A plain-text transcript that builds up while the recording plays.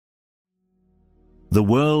The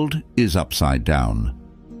world is upside down.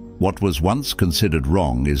 What was once considered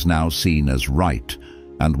wrong is now seen as right,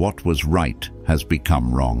 and what was right has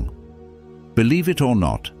become wrong. Believe it or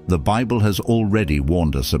not, the Bible has already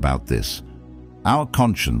warned us about this. Our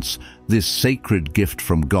conscience, this sacred gift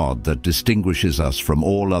from God that distinguishes us from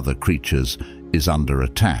all other creatures, is under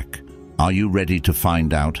attack. Are you ready to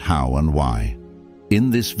find out how and why? In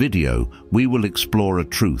this video, we will explore a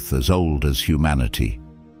truth as old as humanity.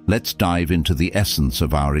 Let's dive into the essence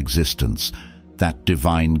of our existence, that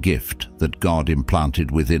divine gift that God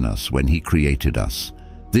implanted within us when He created us.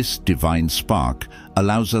 This divine spark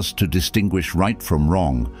allows us to distinguish right from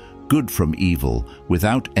wrong, good from evil,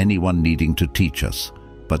 without anyone needing to teach us.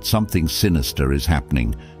 But something sinister is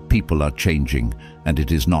happening. People are changing, and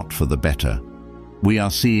it is not for the better. We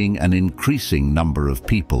are seeing an increasing number of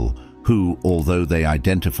people who, although they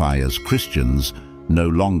identify as Christians, no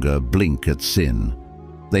longer blink at sin.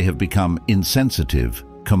 They have become insensitive,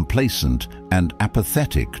 complacent, and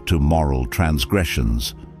apathetic to moral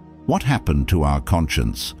transgressions. What happened to our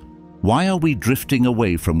conscience? Why are we drifting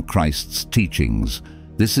away from Christ's teachings?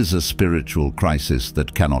 This is a spiritual crisis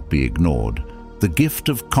that cannot be ignored. The gift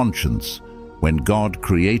of conscience. When God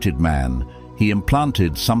created man, He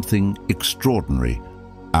implanted something extraordinary,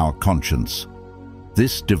 our conscience.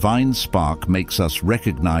 This divine spark makes us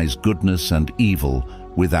recognize goodness and evil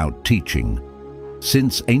without teaching.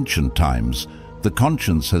 Since ancient times, the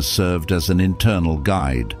conscience has served as an internal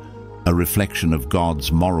guide, a reflection of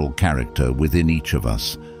God's moral character within each of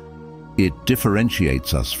us. It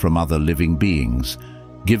differentiates us from other living beings,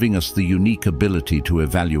 giving us the unique ability to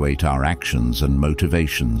evaluate our actions and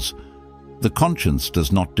motivations. The conscience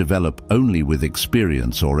does not develop only with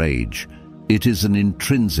experience or age. It is an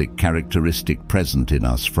intrinsic characteristic present in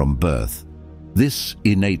us from birth. This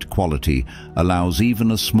innate quality allows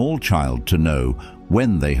even a small child to know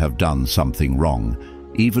when they have done something wrong,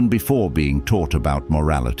 even before being taught about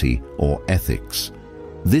morality or ethics.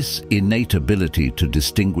 This innate ability to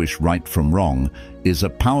distinguish right from wrong is a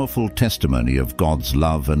powerful testimony of God's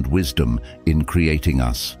love and wisdom in creating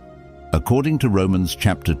us. According to Romans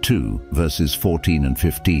chapter 2, verses 14 and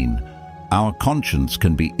 15, our conscience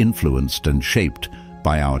can be influenced and shaped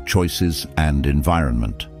by our choices and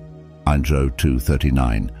environment.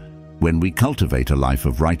 2:39. When we cultivate a life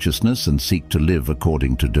of righteousness and seek to live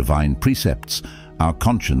according to divine precepts, our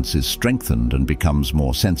conscience is strengthened and becomes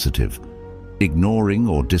more sensitive. Ignoring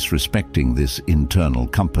or disrespecting this internal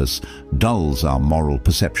compass dulls our moral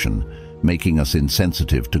perception, making us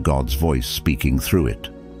insensitive to God's voice speaking through it.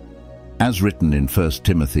 As written in 1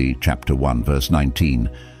 Timothy chapter 1, verse 19,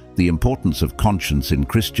 the importance of conscience in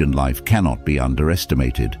Christian life cannot be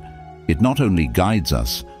underestimated. It not only guides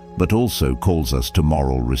us, but also calls us to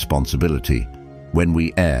moral responsibility. When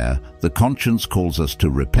we err, the conscience calls us to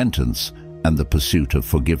repentance and the pursuit of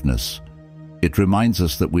forgiveness. It reminds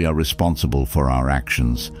us that we are responsible for our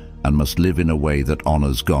actions and must live in a way that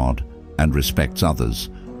honors God and respects others,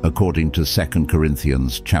 according to 2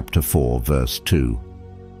 Corinthians chapter 4, verse 2.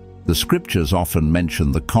 The scriptures often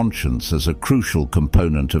mention the conscience as a crucial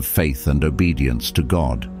component of faith and obedience to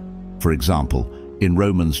God. For example, in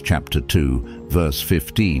Romans chapter 2, verse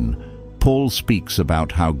 15, Paul speaks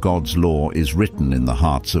about how God's law is written in the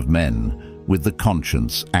hearts of men, with the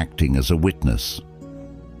conscience acting as a witness.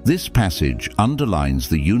 This passage underlines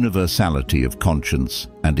the universality of conscience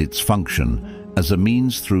and its function as a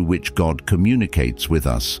means through which God communicates with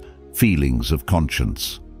us feelings of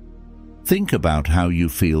conscience. Think about how you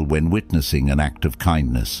feel when witnessing an act of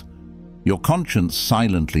kindness. Your conscience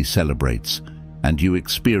silently celebrates, and you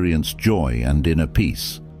experience joy and inner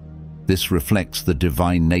peace. This reflects the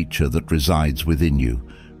divine nature that resides within you,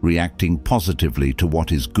 reacting positively to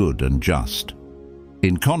what is good and just.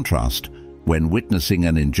 In contrast, when witnessing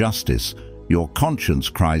an injustice, your conscience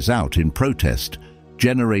cries out in protest,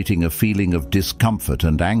 generating a feeling of discomfort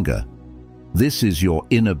and anger. This is your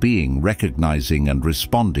inner being recognizing and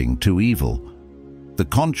responding to evil. The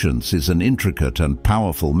conscience is an intricate and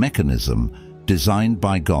powerful mechanism designed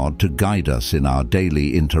by God to guide us in our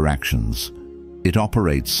daily interactions. It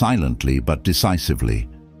operates silently but decisively,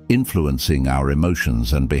 influencing our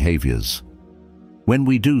emotions and behaviors. When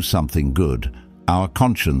we do something good, our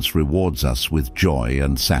conscience rewards us with joy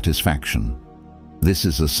and satisfaction. This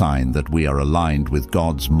is a sign that we are aligned with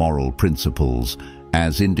God's moral principles,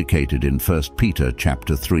 as indicated in 1 Peter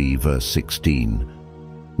chapter 3, verse 16.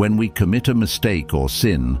 When we commit a mistake or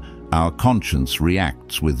sin, our conscience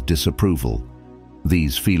reacts with disapproval.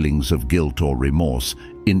 These feelings of guilt or remorse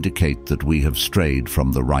indicate that we have strayed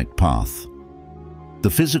from the right path. The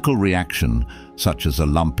physical reaction, such as a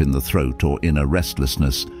lump in the throat or inner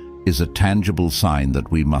restlessness, is a tangible sign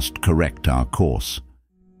that we must correct our course.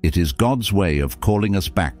 It is God's way of calling us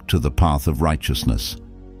back to the path of righteousness,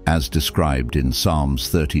 as described in Psalms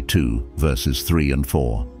 32, verses 3 and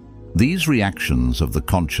 4. These reactions of the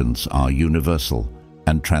conscience are universal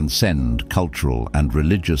and transcend cultural and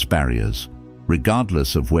religious barriers.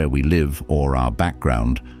 Regardless of where we live or our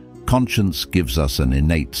background, conscience gives us an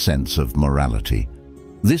innate sense of morality.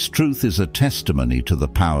 This truth is a testimony to the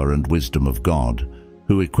power and wisdom of God,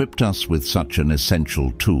 who equipped us with such an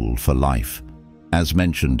essential tool for life. As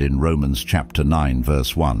mentioned in Romans chapter 9,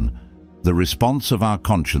 verse 1, the response of our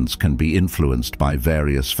conscience can be influenced by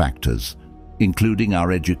various factors, including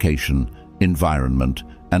our education, environment,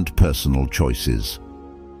 and personal choices.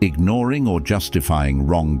 Ignoring or justifying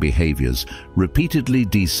wrong behaviors repeatedly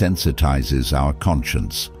desensitizes our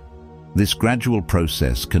conscience. This gradual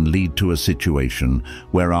process can lead to a situation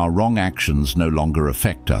where our wrong actions no longer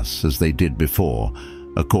affect us as they did before,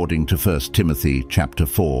 according to 1 Timothy chapter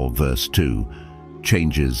 4, verse 2,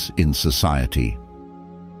 changes in society.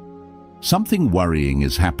 Something worrying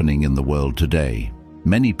is happening in the world today.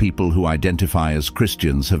 Many people who identify as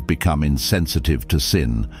Christians have become insensitive to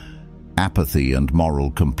sin. Apathy and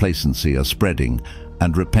moral complacency are spreading,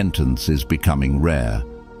 and repentance is becoming rare.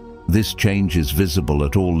 This change is visible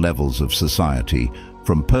at all levels of society,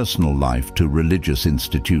 from personal life to religious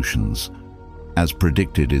institutions. As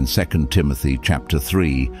predicted in 2 Timothy chapter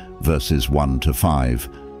 3, verses 1 to 5,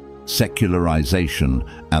 secularization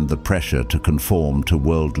and the pressure to conform to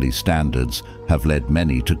worldly standards have led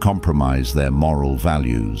many to compromise their moral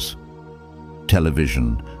values.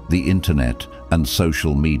 Television, the internet, and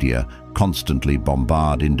social media constantly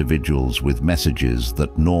bombard individuals with messages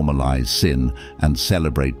that normalize sin and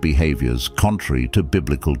celebrate behaviors contrary to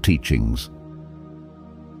biblical teachings.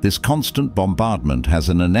 This constant bombardment has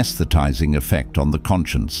an anesthetizing effect on the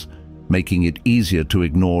conscience, making it easier to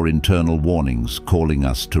ignore internal warnings calling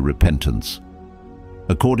us to repentance.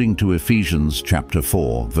 According to Ephesians chapter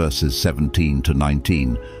 4, verses 17 to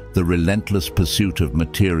 19, the relentless pursuit of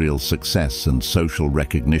material success and social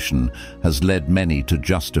recognition has led many to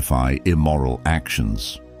justify immoral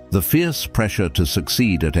actions. The fierce pressure to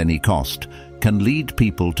succeed at any cost can lead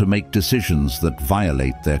people to make decisions that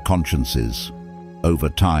violate their consciences. Over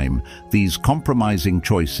time, these compromising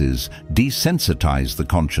choices desensitize the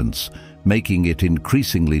conscience, making it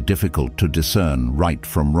increasingly difficult to discern right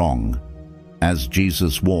from wrong. As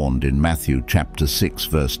Jesus warned in Matthew chapter 6,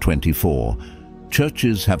 verse 24,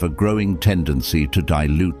 churches have a growing tendency to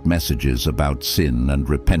dilute messages about sin and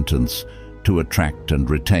repentance to attract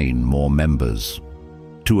and retain more members.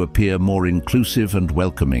 To appear more inclusive and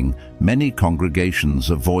welcoming, many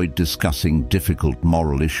congregations avoid discussing difficult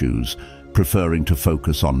moral issues, preferring to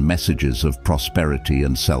focus on messages of prosperity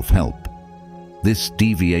and self-help. This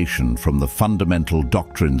deviation from the fundamental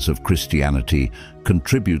doctrines of Christianity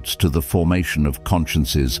contributes to the formation of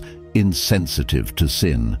consciences insensitive to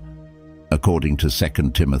sin. According to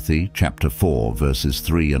 2 Timothy chapter 4, verses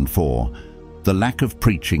 3 and 4, the lack of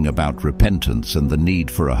preaching about repentance and the need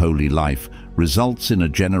for a holy life results in a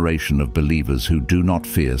generation of believers who do not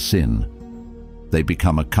fear sin. They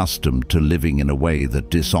become accustomed to living in a way that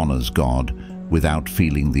dishonors God without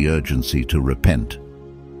feeling the urgency to repent.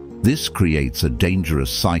 This creates a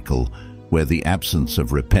dangerous cycle where the absence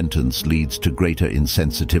of repentance leads to greater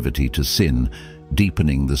insensitivity to sin,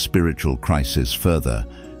 deepening the spiritual crisis further,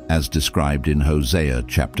 as described in Hosea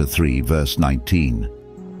chapter 3, verse 19.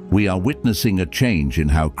 We are witnessing a change in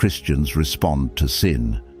how Christians respond to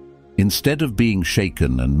sin. Instead of being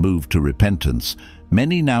shaken and moved to repentance,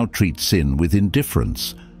 many now treat sin with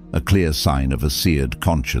indifference, a clear sign of a seared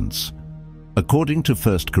conscience. According to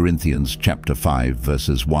 1 Corinthians chapter 5,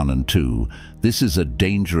 verses 1 and 2, this is a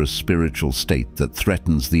dangerous spiritual state that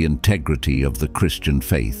threatens the integrity of the Christian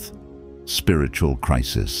faith. Spiritual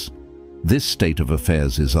crisis. This state of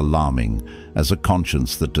affairs is alarming, as a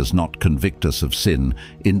conscience that does not convict us of sin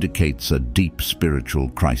indicates a deep spiritual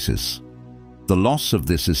crisis. The loss of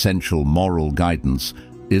this essential moral guidance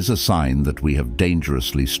is a sign that we have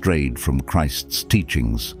dangerously strayed from Christ's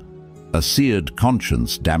teachings. A seared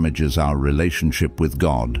conscience damages our relationship with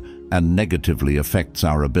God and negatively affects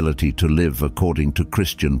our ability to live according to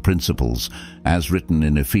Christian principles, as written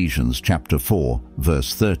in Ephesians chapter 4,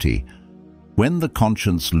 verse 30. When the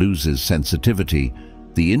conscience loses sensitivity,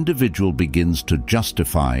 the individual begins to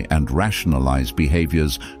justify and rationalize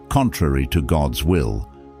behaviors contrary to God's will.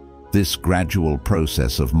 This gradual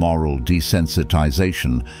process of moral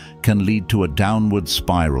desensitization can lead to a downward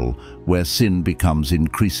spiral where sin becomes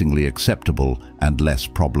increasingly acceptable and less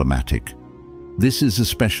problematic. This is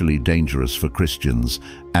especially dangerous for Christians,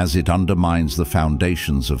 as it undermines the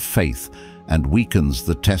foundations of faith and weakens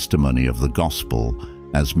the testimony of the gospel,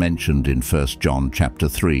 as mentioned in 1 John chapter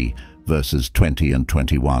 3, verses 20 and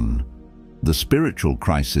 21. The spiritual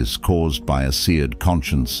crisis caused by a seared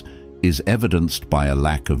conscience is evidenced by a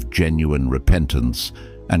lack of genuine repentance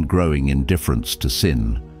and growing indifference to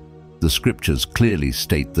sin. The scriptures clearly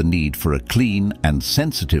state the need for a clean and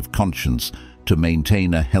sensitive conscience to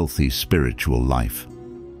maintain a healthy spiritual life.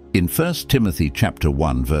 In 1 Timothy chapter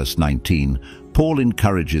 1 verse 19, Paul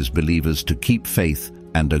encourages believers to keep faith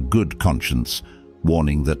and a good conscience,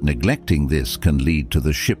 warning that neglecting this can lead to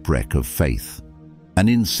the shipwreck of faith. An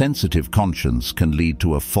insensitive conscience can lead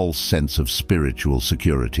to a false sense of spiritual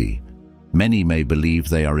security. Many may believe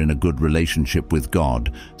they are in a good relationship with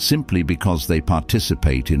God simply because they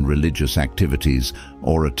participate in religious activities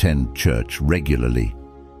or attend church regularly.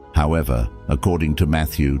 However, according to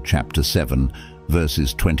Matthew chapter 7,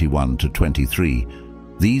 verses 21 to 23,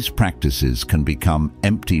 these practices can become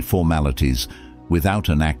empty formalities without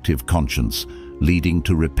an active conscience, leading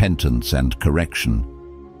to repentance and correction.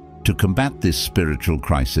 To combat this spiritual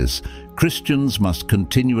crisis, Christians must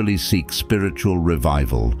continually seek spiritual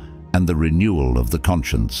revival and the renewal of the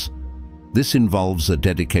conscience. This involves a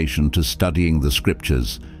dedication to studying the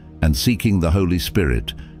scriptures and seeking the Holy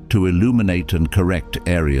Spirit to illuminate and correct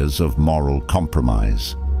areas of moral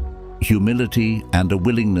compromise. Humility and a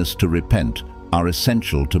willingness to repent are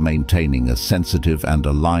essential to maintaining a sensitive and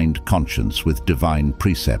aligned conscience with divine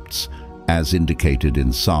precepts, as indicated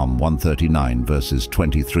in Psalm 139 verses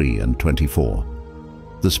 23 and 24.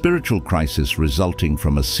 The spiritual crisis resulting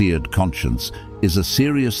from a seared conscience is a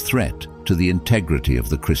serious threat to the integrity of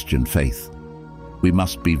the Christian faith. We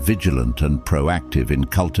must be vigilant and proactive in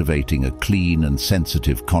cultivating a clean and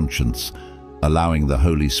sensitive conscience, allowing the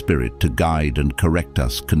Holy Spirit to guide and correct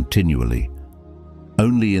us continually.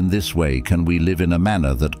 Only in this way can we live in a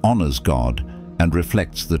manner that honors God and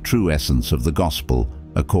reflects the true essence of the gospel,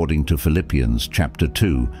 according to Philippians chapter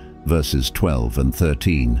 2, verses 12 and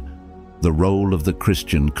 13. The role of the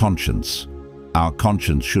Christian conscience. Our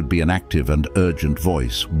conscience should be an active and urgent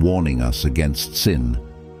voice warning us against sin.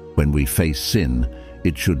 When we face sin,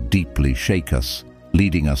 it should deeply shake us,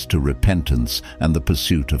 leading us to repentance and the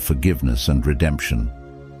pursuit of forgiveness and redemption.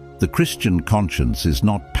 The Christian conscience is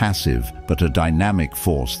not passive, but a dynamic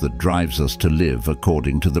force that drives us to live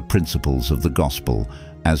according to the principles of the gospel,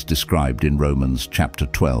 as described in Romans chapter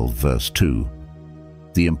 12, verse 2.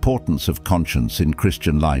 The importance of conscience in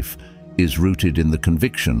Christian life is rooted in the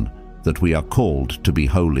conviction that we are called to be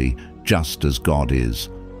holy just as God is.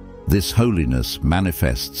 This holiness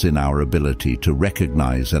manifests in our ability to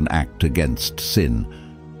recognize and act against sin.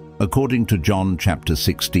 According to John chapter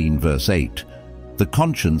 16, verse 8, the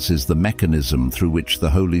conscience is the mechanism through which the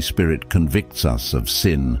Holy Spirit convicts us of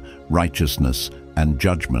sin, righteousness, and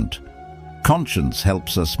judgment. Conscience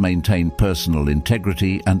helps us maintain personal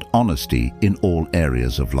integrity and honesty in all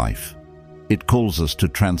areas of life. It calls us to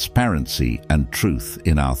transparency and truth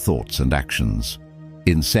in our thoughts and actions.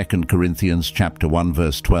 In 2 Corinthians chapter 1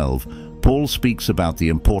 verse 12, Paul speaks about the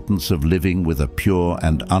importance of living with a pure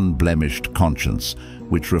and unblemished conscience,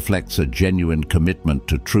 which reflects a genuine commitment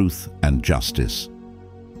to truth and justice.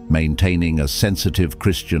 Maintaining a sensitive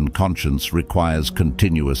Christian conscience requires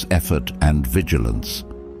continuous effort and vigilance.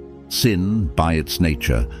 Sin, by its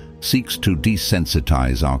nature, seeks to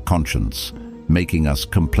desensitize our conscience, making us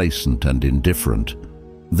complacent and indifferent.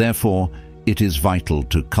 Therefore, it is vital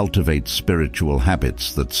to cultivate spiritual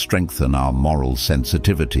habits that strengthen our moral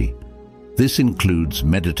sensitivity. This includes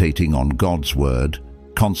meditating on God's Word,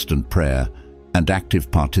 constant prayer, and active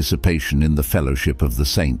participation in the fellowship of the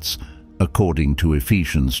saints, according to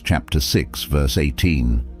Ephesians chapter 6, verse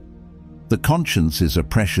 18. The conscience is a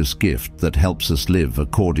precious gift that helps us live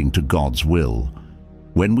according to God's will.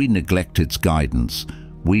 When we neglect its guidance,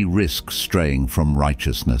 we risk straying from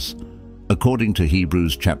righteousness. According to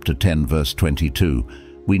Hebrews chapter 10 verse 22,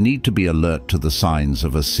 we need to be alert to the signs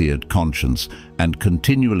of a seared conscience and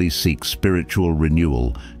continually seek spiritual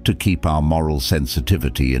renewal to keep our moral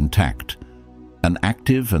sensitivity intact. An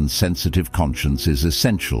active and sensitive conscience is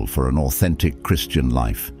essential for an authentic Christian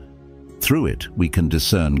life. Through it, we can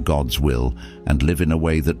discern God's will and live in a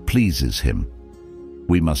way that pleases Him.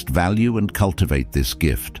 We must value and cultivate this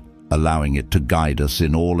gift, allowing it to guide us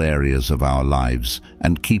in all areas of our lives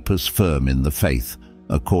and keep us firm in the faith,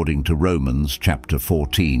 according to Romans chapter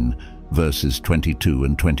 14, verses 22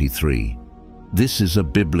 and 23. This is a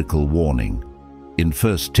biblical warning. In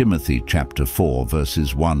 1 Timothy chapter 4,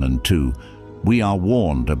 verses 1 and 2, we are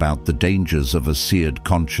warned about the dangers of a seared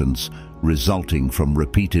conscience, resulting from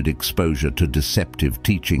repeated exposure to deceptive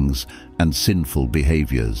teachings and sinful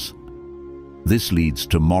behaviors. This leads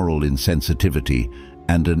to moral insensitivity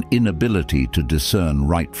and an inability to discern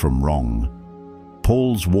right from wrong.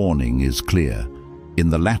 Paul's warning is clear. In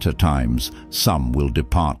the latter times, some will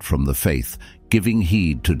depart from the faith, giving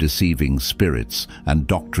heed to deceiving spirits and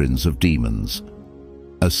doctrines of demons.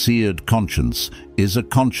 A seared conscience is a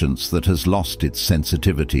conscience that has lost its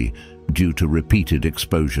sensitivity due to repeated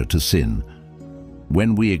exposure to sin.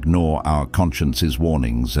 When we ignore our conscience's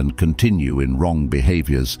warnings and continue in wrong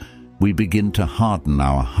behaviors, we begin to harden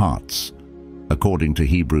our hearts. According to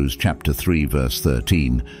Hebrews chapter 3 verse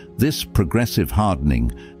 13, this progressive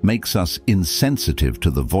hardening makes us insensitive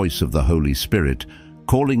to the voice of the Holy Spirit,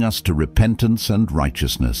 calling us to repentance and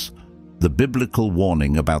righteousness. The biblical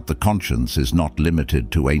warning about the conscience is not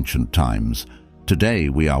limited to ancient times. Today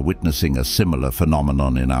we are witnessing a similar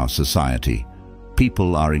phenomenon in our society.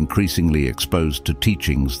 People are increasingly exposed to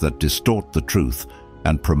teachings that distort the truth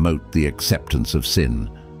and promote the acceptance of sin.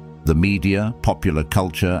 The media, popular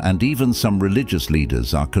culture, and even some religious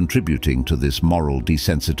leaders are contributing to this moral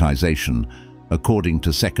desensitization, according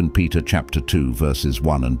to 2 Peter chapter 2 verses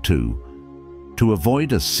 1 and 2. To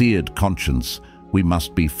avoid a seared conscience, we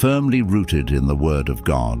must be firmly rooted in the Word of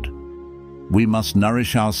God. We must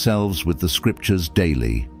nourish ourselves with the Scriptures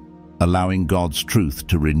daily, allowing God's truth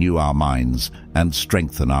to renew our minds and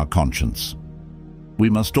strengthen our conscience. We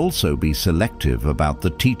must also be selective about the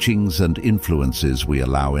teachings and influences we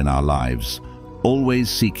allow in our lives, always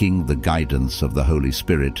seeking the guidance of the Holy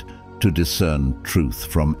Spirit to discern truth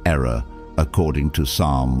from error, according to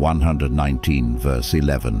Psalm 119 verse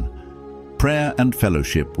 11. Prayer and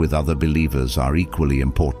fellowship with other believers are equally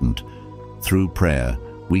important. Through prayer,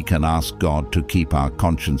 we can ask God to keep our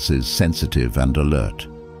consciences sensitive and alert.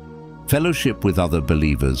 Fellowship with other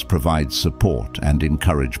believers provides support and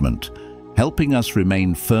encouragement, helping us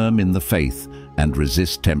remain firm in the faith and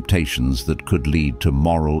resist temptations that could lead to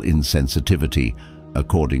moral insensitivity,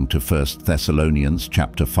 according to 1 Thessalonians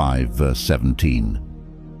chapter 5 verse 17.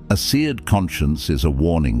 A seared conscience is a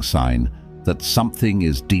warning sign that something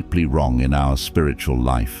is deeply wrong in our spiritual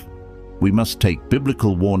life. We must take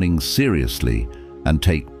biblical warnings seriously and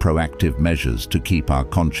take proactive measures to keep our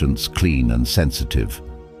conscience clean and sensitive.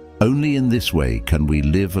 Only in this way can we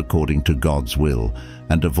live according to God's will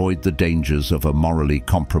and avoid the dangers of a morally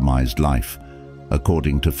compromised life,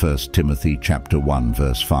 according to 1 Timothy chapter 1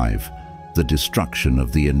 verse 5, the destruction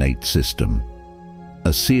of the innate system.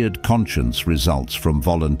 A seared conscience results from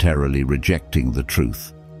voluntarily rejecting the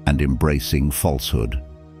truth and embracing falsehood.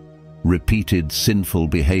 Repeated sinful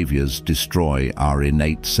behaviors destroy our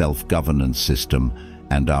innate self-governance system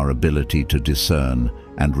and our ability to discern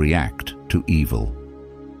and react to evil.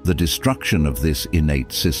 The destruction of this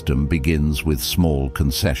innate system begins with small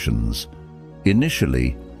concessions.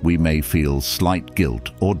 Initially, we may feel slight guilt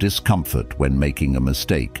or discomfort when making a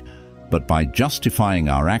mistake, but by justifying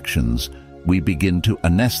our actions, we begin to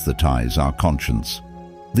anesthetize our conscience.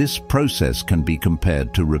 This process can be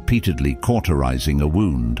compared to repeatedly cauterizing a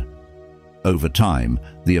wound. Over time,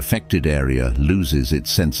 the affected area loses its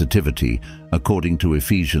sensitivity, according to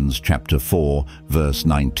Ephesians chapter 4, verse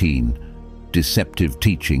 19. Deceptive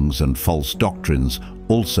teachings and false doctrines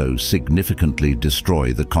also significantly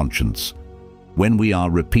destroy the conscience. When we are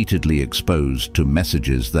repeatedly exposed to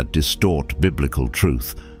messages that distort biblical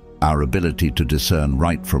truth, our ability to discern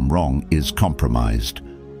right from wrong is compromised.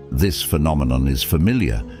 This phenomenon is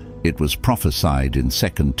familiar. It was prophesied in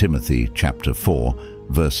 2 Timothy chapter 4,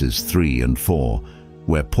 verses 3 and 4,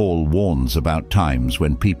 where Paul warns about times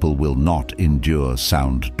when people will not endure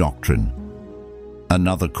sound doctrine.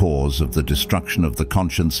 Another cause of the destruction of the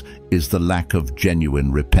conscience is the lack of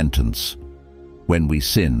genuine repentance. When we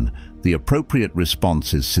sin, the appropriate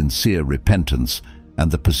response is sincere repentance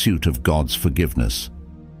and the pursuit of God's forgiveness.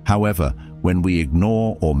 However, when we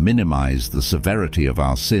ignore or minimize the severity of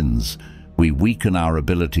our sins, we weaken our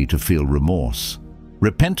ability to feel remorse.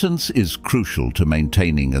 Repentance is crucial to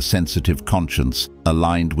maintaining a sensitive conscience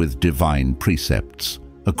aligned with divine precepts,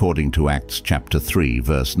 according to Acts chapter 3,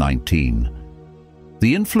 verse 19.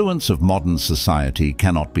 The influence of modern society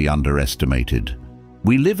cannot be underestimated.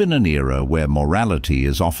 We live in an era where morality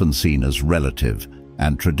is often seen as relative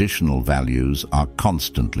and traditional values are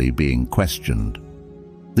constantly being questioned.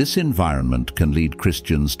 This environment can lead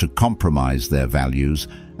Christians to compromise their values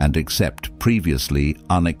and accept previously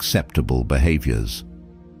unacceptable behaviors.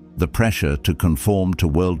 The pressure to conform to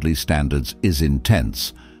worldly standards is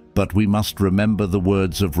intense, but we must remember the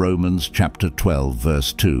words of Romans chapter 12,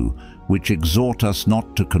 verse 2, which exhort us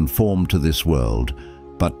not to conform to this world,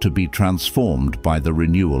 but to be transformed by the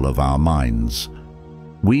renewal of our minds.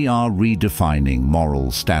 We are redefining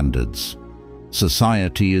moral standards.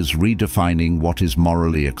 Society is redefining what is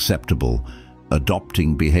morally acceptable,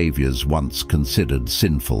 adopting behaviors once considered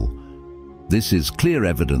sinful. This is clear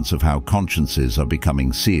evidence of how consciences are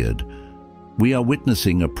becoming seared. We are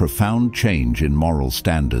witnessing a profound change in moral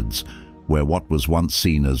standards, where what was once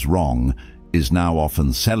seen as wrong is now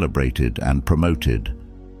often celebrated and promoted.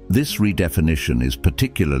 This redefinition is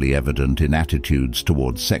particularly evident in attitudes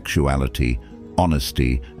towards sexuality,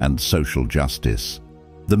 honesty, and social justice.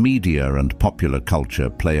 The media and popular culture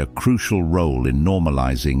play a crucial role in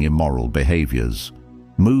normalizing immoral behaviors.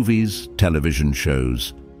 Movies, television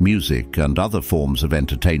shows, music, and other forms of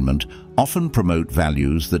entertainment often promote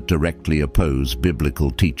values that directly oppose biblical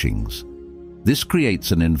teachings. This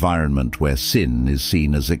creates an environment where sin is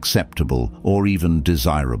seen as acceptable or even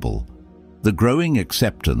desirable. The growing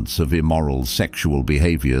acceptance of immoral sexual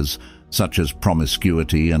behaviors, such as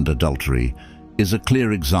promiscuity and adultery, is a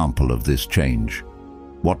clear example of this change.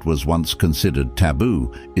 What was once considered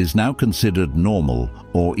taboo is now considered normal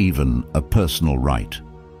or even a personal right.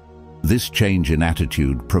 This change in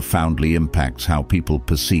attitude profoundly impacts how people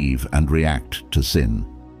perceive and react to sin.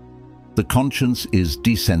 The conscience is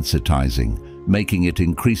desensitizing, making it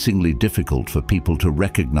increasingly difficult for people to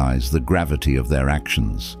recognize the gravity of their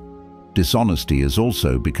actions. Dishonesty is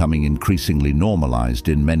also becoming increasingly normalized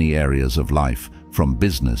in many areas of life, from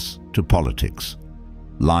business to politics.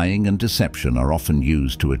 Lying and deception are often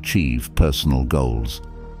used to achieve personal goals.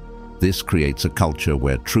 This creates a culture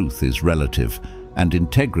where truth is relative and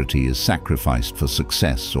integrity is sacrificed for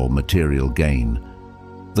success or material gain.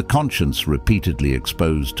 The conscience repeatedly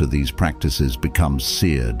exposed to these practices becomes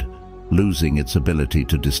seared, losing its ability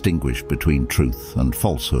to distinguish between truth and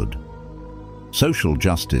falsehood. Social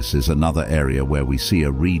justice is another area where we see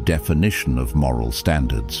a redefinition of moral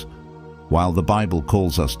standards. While the Bible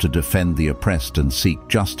calls us to defend the oppressed and seek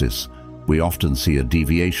justice, we often see a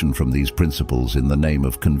deviation from these principles in the name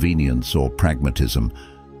of convenience or pragmatism.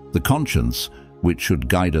 The conscience, which should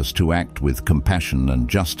guide us to act with compassion and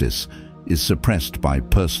justice, is suppressed by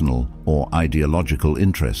personal or ideological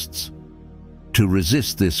interests. To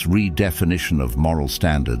resist this redefinition of moral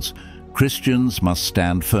standards, Christians must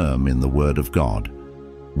stand firm in the Word of God.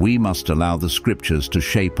 We must allow the Scriptures to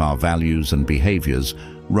shape our values and behaviors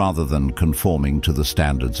rather than conforming to the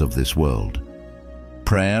standards of this world.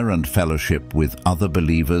 Prayer and fellowship with other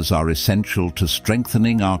believers are essential to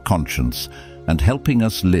strengthening our conscience and helping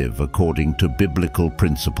us live according to biblical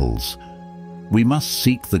principles. We must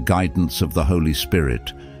seek the guidance of the Holy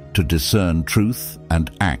Spirit to discern truth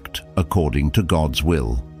and act according to God's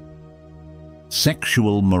will.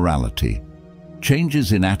 Sexual morality.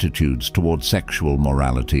 Changes in attitudes towards sexual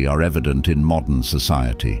morality are evident in modern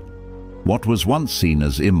society. What was once seen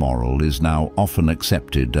as immoral is now often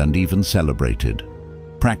accepted and even celebrated.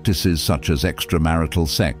 Practices such as extramarital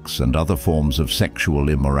sex and other forms of sexual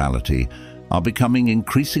immorality are becoming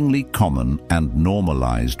increasingly common and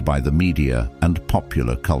normalized by the media and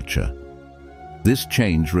popular culture. This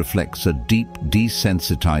change reflects a deep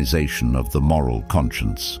desensitization of the moral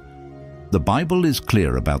conscience. The Bible is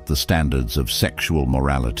clear about the standards of sexual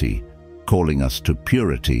morality, calling us to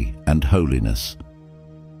purity and holiness.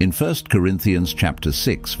 In 1 Corinthians chapter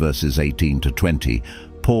 6, verses 18 to 20,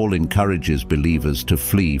 Paul encourages believers to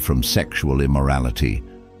flee from sexual immorality,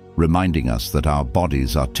 reminding us that our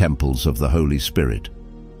bodies are temples of the Holy Spirit.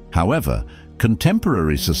 However,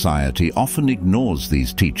 contemporary society often ignores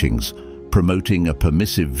these teachings, promoting a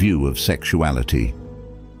permissive view of sexuality.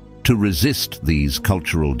 To resist these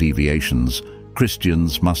cultural deviations,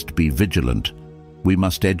 Christians must be vigilant. We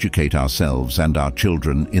must educate ourselves and our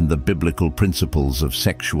children in the biblical principles of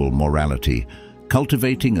sexual morality,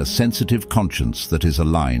 cultivating a sensitive conscience that is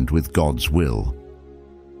aligned with God's will.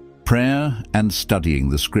 Prayer and studying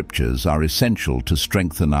the Scriptures are essential to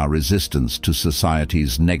strengthen our resistance to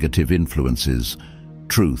society's negative influences,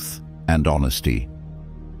 truth and honesty.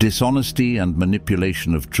 Dishonesty and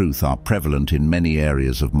manipulation of truth are prevalent in many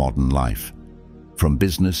areas of modern life. From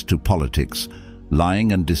business to politics,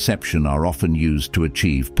 lying and deception are often used to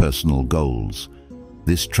achieve personal goals.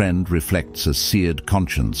 This trend reflects a seared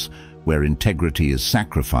conscience where integrity is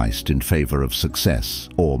sacrificed in favor of success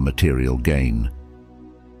or material gain.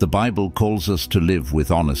 The Bible calls us to live with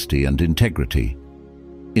honesty and integrity.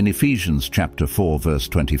 In Ephesians chapter 4, verse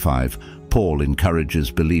 25, Paul encourages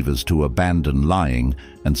believers to abandon lying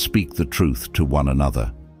and speak the truth to one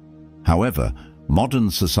another. However, modern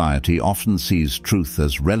society often sees truth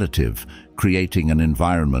as relative, creating an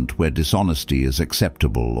environment where dishonesty is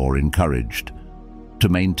acceptable or encouraged. To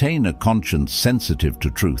maintain a conscience sensitive to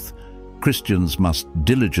truth, Christians must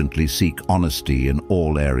diligently seek honesty in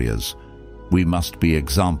all areas. We must be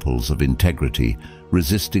examples of integrity,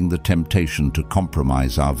 resisting the temptation to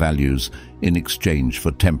compromise our values in exchange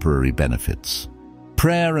for temporary benefits.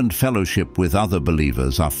 Prayer and fellowship with other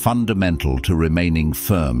believers are fundamental to remaining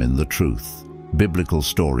firm in the truth. Biblical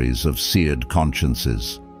stories of seared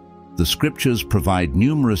consciences. The scriptures provide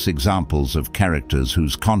numerous examples of characters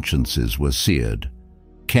whose consciences were seared.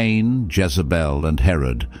 Cain, Jezebel, and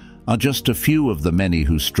Herod are just a few of the many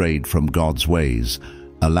who strayed from God's ways,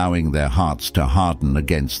 allowing their hearts to harden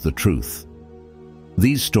against the truth.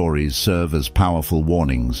 These stories serve as powerful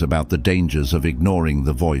warnings about the dangers of ignoring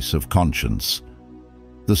the voice of conscience.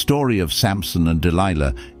 The story of Samson and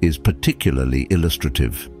Delilah is particularly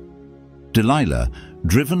illustrative. Delilah,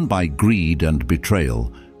 driven by greed and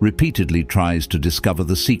betrayal, repeatedly tries to discover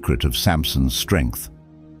the secret of Samson's strength.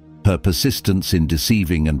 Her persistence in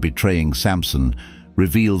deceiving and betraying Samson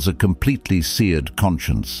reveals a completely seared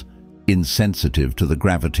conscience, insensitive to the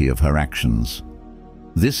gravity of her actions.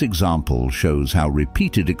 This example shows how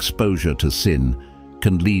repeated exposure to sin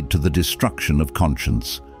can lead to the destruction of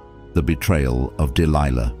conscience. The betrayal of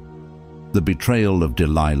Delilah. The betrayal of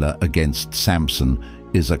Delilah against Samson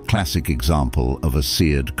is a classic example of a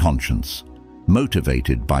seared conscience.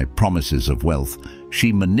 Motivated by promises of wealth,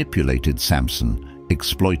 she manipulated Samson,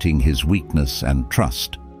 exploiting his weakness and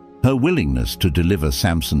trust. Her willingness to deliver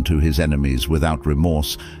Samson to his enemies without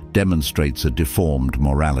remorse demonstrates a deformed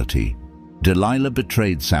morality. Delilah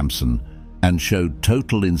betrayed Samson and showed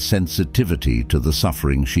total insensitivity to the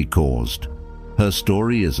suffering she caused. Her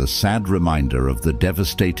story is a sad reminder of the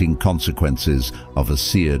devastating consequences of a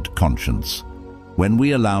seared conscience. When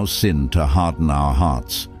we allow sin to harden our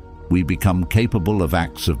hearts, we become capable of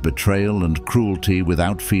acts of betrayal and cruelty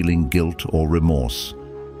without feeling guilt or remorse.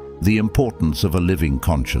 The importance of a living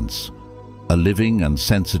conscience. A living and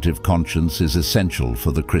sensitive conscience is essential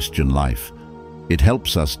for the Christian life. It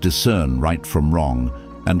helps us discern right from wrong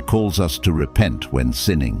and calls us to repent when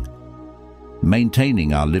sinning.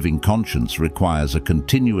 Maintaining our living conscience requires a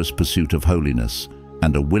continuous pursuit of holiness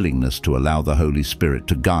and a willingness to allow the Holy Spirit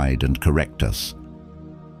to guide and correct us.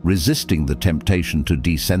 Resisting the temptation to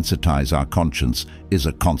desensitize our conscience is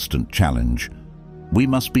a constant challenge. We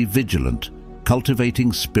must be vigilant,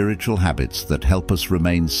 cultivating spiritual habits that help us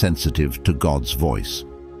remain sensitive to God's voice.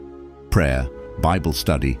 Prayer, Bible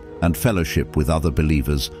study, and fellowship with other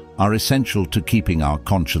believers are essential to keeping our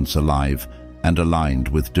conscience alive and aligned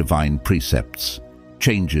with divine precepts.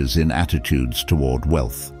 Changes in attitudes toward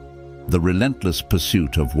wealth. The relentless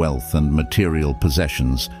pursuit of wealth and material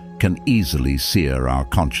possessions can easily sear our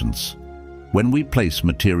conscience. When we place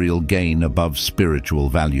material gain above spiritual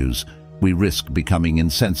values, we risk becoming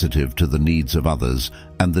insensitive to the needs of others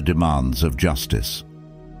and the demands of justice.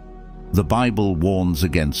 The Bible warns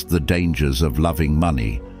against the dangers of loving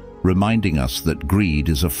money, reminding us that greed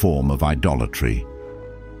is a form of idolatry.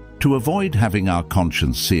 To avoid having our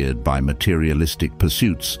conscience seared by materialistic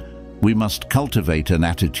pursuits, we must cultivate an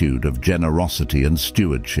attitude of generosity and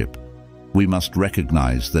stewardship. We must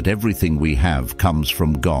recognize that everything we have comes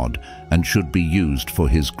from God and should be used for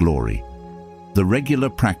His glory. The regular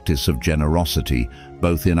practice of generosity,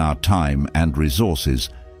 both in our time and resources,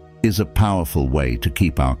 is a powerful way to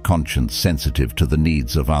keep our conscience sensitive to the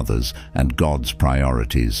needs of others and God's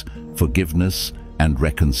priorities, forgiveness and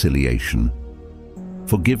reconciliation.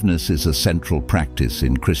 Forgiveness is a central practice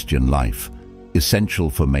in Christian life, essential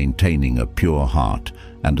for maintaining a pure heart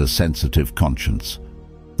and a sensitive conscience.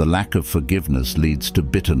 The lack of forgiveness leads to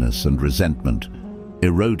bitterness and resentment,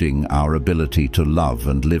 eroding our ability to love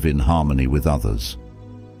and live in harmony with others.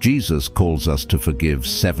 Jesus calls us to forgive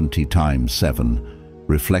 70 times 7,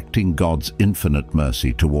 reflecting God's infinite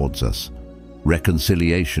mercy towards us.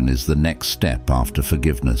 Reconciliation is the next step after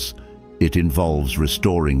forgiveness. It involves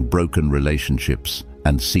restoring broken relationships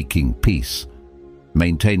and seeking peace.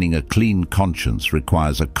 Maintaining a clean conscience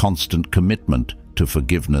requires a constant commitment to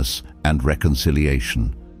forgiveness and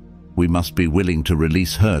reconciliation. We must be willing to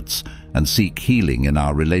release hurts and seek healing in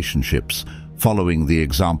our relationships, following the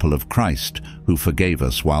example of Christ, who forgave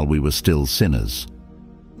us while we were still sinners.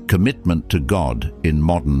 Commitment to God in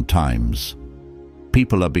modern times.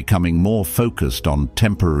 People are becoming more focused on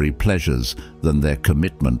temporary pleasures than their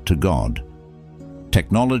commitment to God.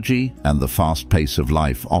 Technology and the fast pace of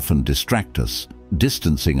life often distract us,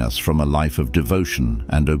 distancing us from a life of devotion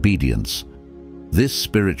and obedience. This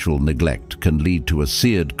spiritual neglect can lead to a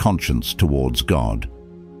seared conscience towards God.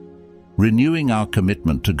 Renewing our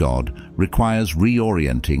commitment to God requires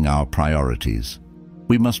reorienting our priorities.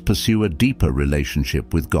 We must pursue a deeper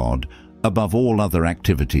relationship with God above all other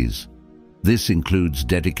activities. This includes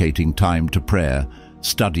dedicating time to prayer,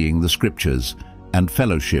 studying the Scriptures, and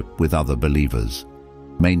fellowship with other believers.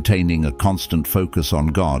 Maintaining a constant focus on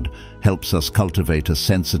God helps us cultivate a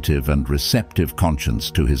sensitive and receptive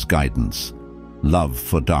conscience to His guidance. Love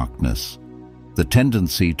for darkness. The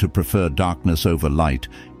tendency to prefer darkness over light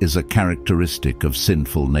is a characteristic of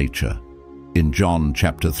sinful nature. In John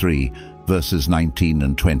chapter 3, verses 19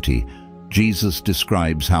 and 20, Jesus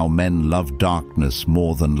describes how men love darkness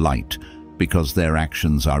more than light because their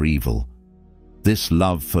actions are evil. This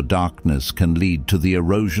love for darkness can lead to the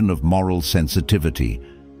erosion of moral sensitivity,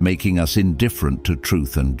 making us indifferent to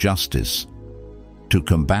truth and justice. To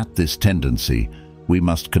combat this tendency, we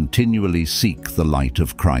must continually seek the light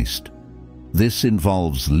of Christ. This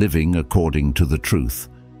involves living according to the truth,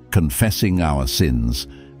 confessing our sins,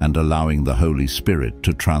 and allowing the Holy Spirit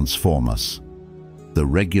to transform us. The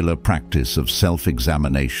regular practice of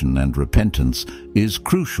self-examination and repentance is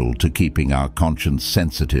crucial to keeping our conscience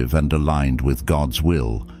sensitive and aligned with God's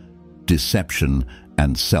will. Deception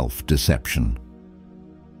and self-deception.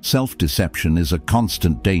 Self-deception is a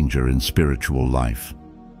constant danger in spiritual life.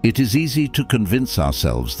 It is easy to convince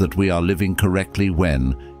ourselves that we are living correctly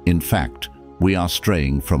when, in fact, we are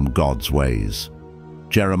straying from God's ways.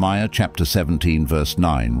 Jeremiah chapter 17 verse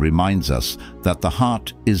 9 reminds us that the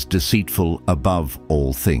heart is deceitful above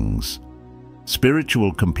all things.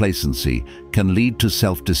 Spiritual complacency can lead to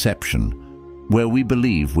self-deception, where we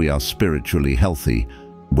believe we are spiritually healthy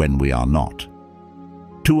when we are not.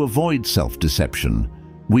 To avoid self-deception,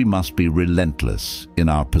 we must be relentless in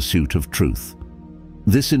our pursuit of truth.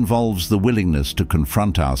 This involves the willingness to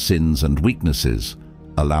confront our sins and weaknesses,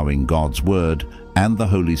 allowing God's Word and the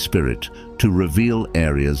Holy Spirit to reveal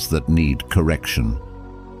areas that need correction.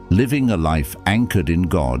 Living a life anchored in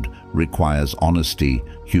God requires honesty,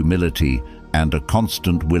 humility, and a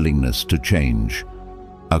constant willingness to change.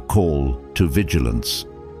 A call to vigilance.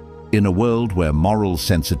 In a world where moral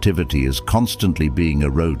sensitivity is constantly being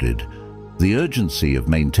eroded, the urgency of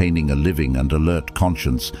maintaining a living and alert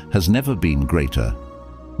conscience has never been greater.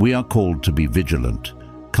 We are called to be vigilant,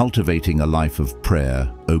 cultivating a life of prayer,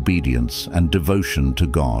 obedience, and devotion to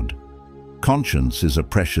God. Conscience is a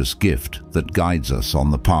precious gift that guides us on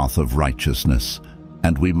the path of righteousness,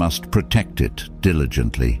 and we must protect it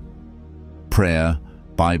diligently. Prayer,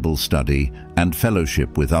 Bible study, and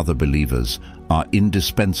fellowship with other believers are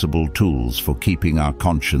indispensable tools for keeping our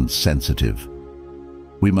conscience sensitive.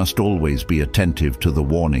 We must always be attentive to the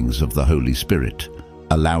warnings of the Holy Spirit,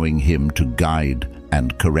 allowing Him to guide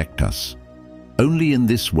and correct us. Only in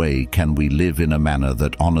this way can we live in a manner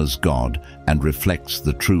that honors God and reflects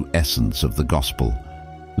the true essence of the gospel.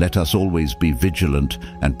 Let us always be vigilant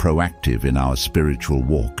and proactive in our spiritual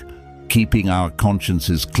walk, keeping our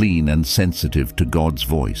consciences clean and sensitive to God's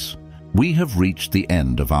voice. We have reached the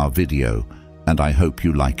end of our video, and I hope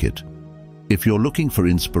you like it. If you're looking for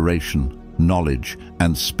inspiration, knowledge,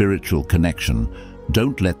 and spiritual connection,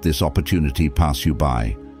 don't let this opportunity pass you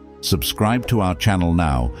by. Subscribe to our channel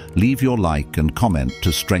now, leave your like and comment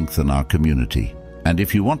to strengthen our community. And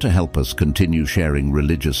if you want to help us continue sharing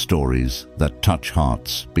religious stories that touch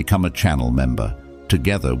hearts, become a channel member.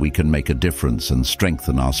 Together we can make a difference and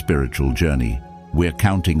strengthen our spiritual journey. We're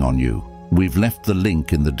counting on you. We've left the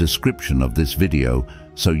link in the description of this video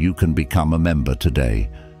so you can become a member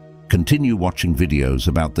today. Continue watching videos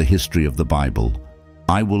about the history of the Bible.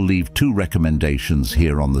 I will leave 2 recommendations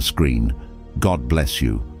here on the screen. God bless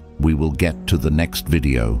you. We will get to the next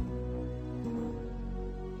video.